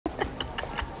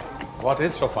What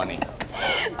is so funny?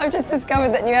 I've just discovered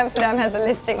that New Amsterdam has a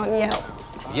listing on Yelp.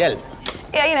 Yelp?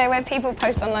 Yeah, you know, where people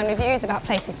post online reviews about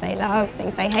places they love,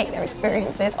 things they hate, their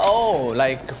experiences. Oh,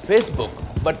 like Facebook,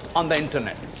 but on the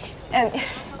internet.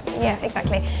 Yeah,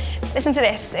 exactly. Listen to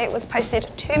this. It was posted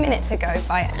 2 minutes ago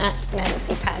by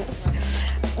 @NancyPants.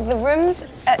 The rooms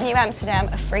at New Amsterdam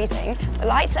are freezing, the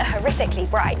lights are horrifically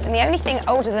bright, and the only thing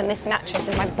older than this mattress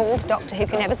is my bald doctor who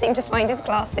can never seem to find his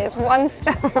glasses. 1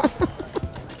 star.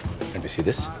 Let me see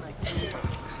this.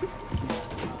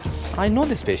 I know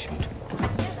this patient.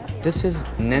 This is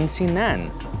Nancy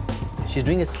Nan. She's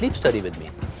doing a sleep study with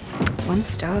me. 1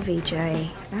 star,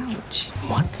 VJ. Ouch.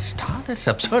 1 star? That's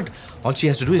absurd. All she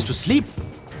has to do is to sleep.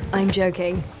 I'm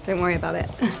joking. Don't worry about it.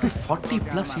 40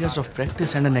 plus years of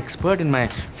practice and an expert in my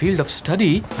field of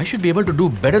study, I should be able to do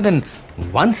better than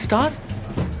 1 star?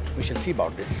 We shall see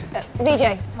about this.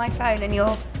 VJ, my phone and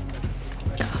your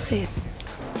glasses.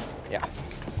 Yeah.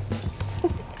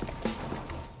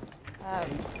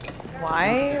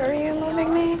 Why are you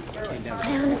moving me?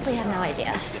 I honestly have no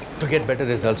idea. To get better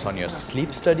results on your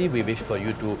sleep study, we wish for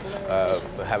you to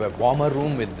have a warmer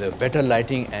room with better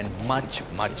lighting and much,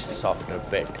 much softer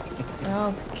bed.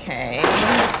 Okay.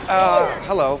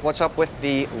 Hello, what's up with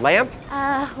the lamp?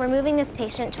 We're moving this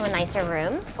patient to a nicer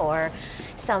room for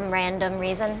some random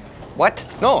reason. What?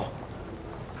 No.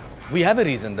 We have a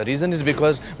reason. The reason is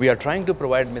because we are trying to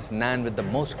provide Miss Nan with the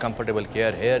most comfortable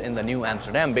care here in the New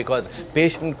Amsterdam because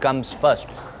patient comes first,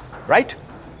 right?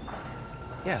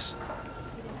 Yes.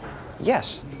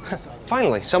 Yes.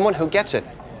 Finally, someone who gets it.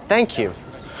 Thank you.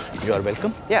 You are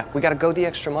welcome. Yeah, we gotta go the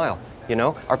extra mile. You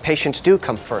know, our patients do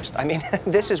come first. I mean,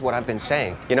 this is what I've been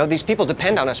saying. You know, these people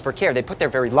depend on us for care. They put their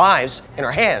very lives in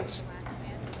our hands.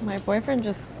 My boyfriend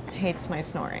just hates my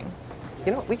snoring.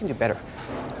 You know what? We can do better.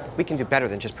 We can do better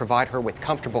than just provide her with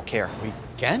comfortable care. We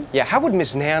can? Yeah, how would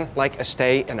Miss Nan like a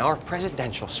stay in our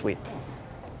presidential suite?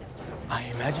 I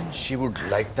imagine she would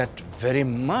like that very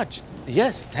much.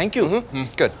 Yes, thank you. Mm-hmm.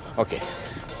 Good. Okay.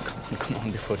 Come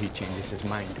on before he changes his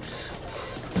mind.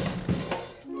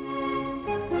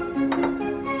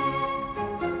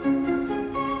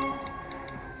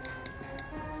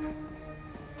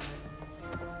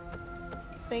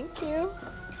 Thank you.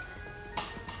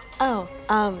 Oh,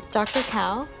 Dr.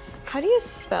 Cow, how do you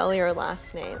spell your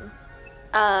last name?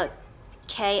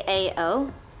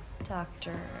 K-A-O.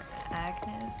 Dr.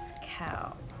 Agnes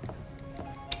Cow.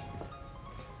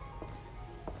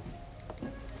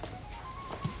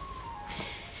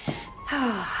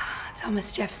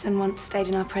 Thomas Jefferson once stayed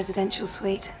in our presidential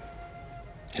suite.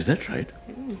 Is that right?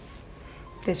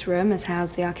 This room has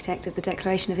housed the architect of the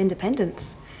Declaration of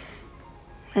Independence.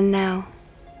 And now,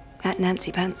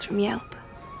 @NancyPants from Yelp.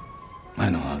 I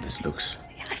know how this looks.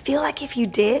 I feel like if you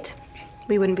did,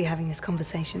 we wouldn't be having this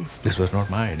conversation. This was not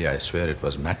my idea. I swear it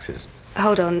was Max's.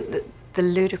 Hold on. The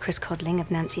ludicrous coddling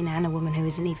of Nancy Nan, a woman who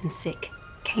isn't even sick,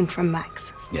 came from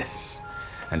Max. Yes.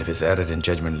 And if his error in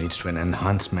judgment leads to an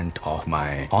enhancement of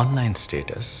my online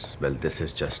status, well, this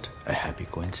is just a happy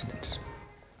coincidence.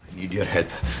 I need your help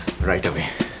right away.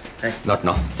 Hey. Not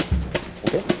now.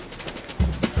 Okay?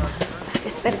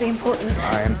 This better be important.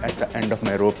 I am at the end of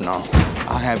my rope now.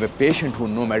 I have a patient who,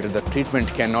 no matter the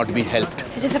treatment, cannot be helped.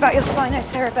 Is this about your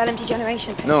spinocerebellum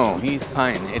degeneration? No, he's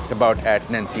fine. It's about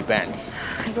 @NancyPants.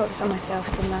 I brought this on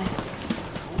myself, didn't I?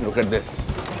 Look at this.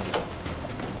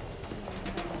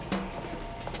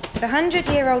 The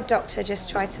 100-year-old doctor just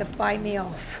tried to buy me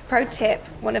off. Pro tip,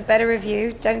 want a better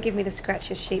review? Don't give me the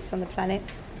scratchiest sheets on the planet.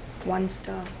 1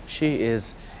 star. She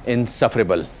is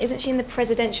insufferable. Isn't she in the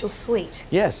presidential suite?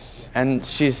 Yes, and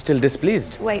she's still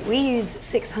displeased. Wait, we use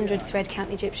 600 thread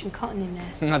count Egyptian cotton in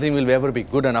there. Nothing will ever be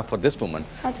good enough for this woman.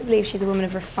 It's hard to believe she's a woman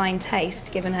of refined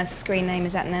taste, given her screen name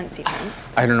is @NancyPants.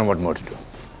 I don't know what more to do.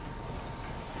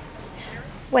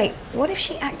 Wait, what if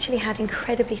she actually had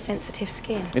incredibly sensitive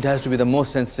skin? It has to be the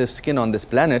most sensitive skin on this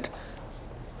planet,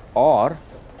 or...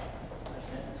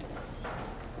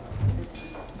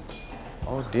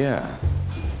 Oh dear.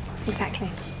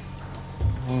 Exactly.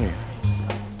 Oh, yeah.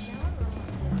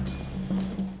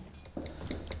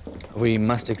 We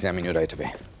must examine you right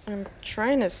away. I'm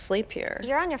trying to sleep here.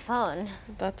 You're on your phone.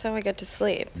 That's how I get to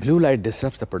sleep. Blue light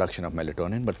disrupts the production of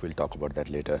melatonin, but we'll talk about that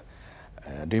later.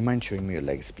 Do you mind showing me your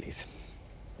legs, please?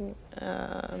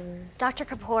 Dr.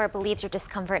 Kapoor believes your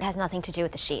discomfort has nothing to do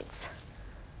with the sheets.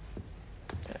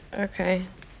 Okay,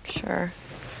 sure.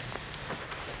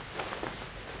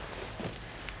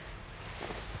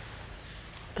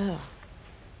 Oh.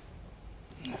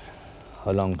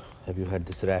 How long have you had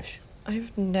this rash?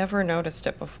 I've never noticed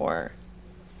it before.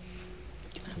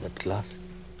 Can I have that glass?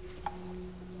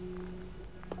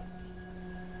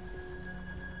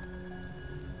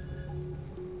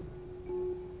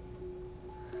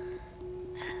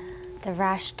 The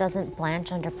rash doesn't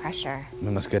blanch under pressure. We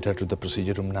must get her to the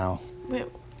procedure room now. Wait,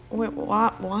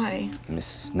 why?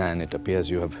 Miss Nan, it appears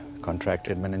you have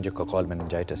contracted meningococcal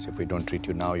meningitis. If we don't treat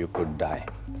you now, you could die.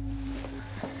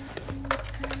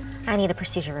 I need a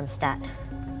procedure room stat. Pulse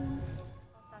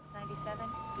ox 97,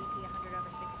 BP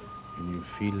 100/60. When you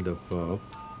feel the pulp,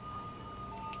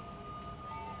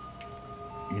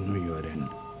 you know you are in.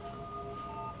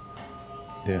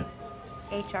 There.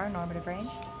 HR, normative range.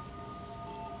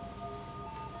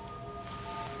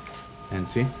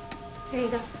 Nancy, Here you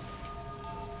go.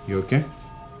 you okay?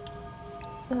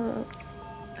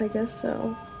 I guess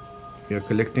so. You're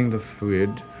collecting the fluid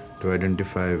to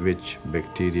identify which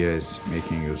bacteria is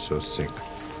making you so sick.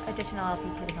 Additional LP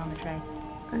kit is on the tray.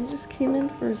 I just came in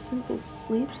for a simple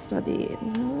sleep study.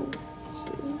 No,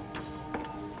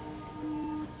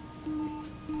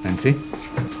 Nancy,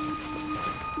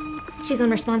 She's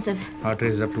unresponsive. heart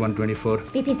rate is up to 124.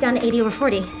 BP's down to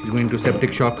 80/40. He's going into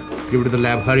septic shock. Give it to the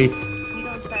lab, hurry.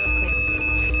 Needle and stylus clear.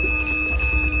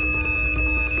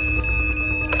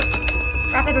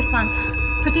 Rapid response.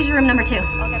 Procedure room number 2.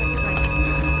 I'll get a supervisor.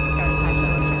 Starting time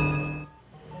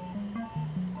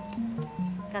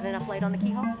for Got enough light on the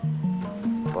keyhole?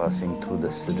 Passing through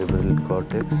the cerebral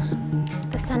cortex.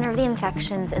 The center of the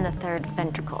infection's in the 3rd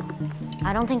ventricle.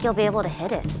 I don't think you'll be able to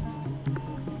hit it.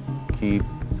 Keep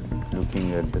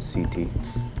looking at the CT.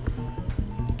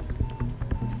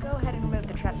 Go ahead and remove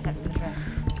the trap set from the tray.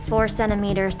 4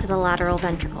 centimeters to the lateral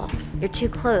ventricle. You're too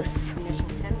close. Initial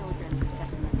 10 milligrams of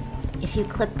dexamethasone. If you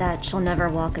clip that, she'll never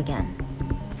walk again.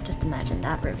 Just imagine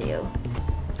that review.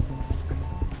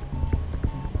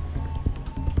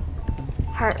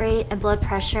 Heart rate and blood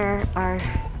pressure are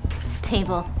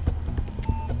stable.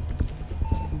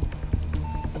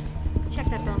 Check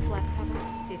that bone flap cover.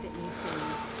 See if it needs healing.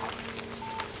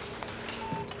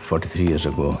 43 years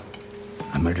ago,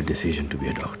 I made a decision to be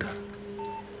a doctor.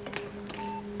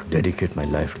 To dedicate my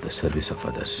life to the service of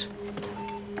others.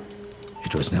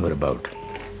 It was never about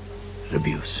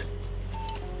reviews.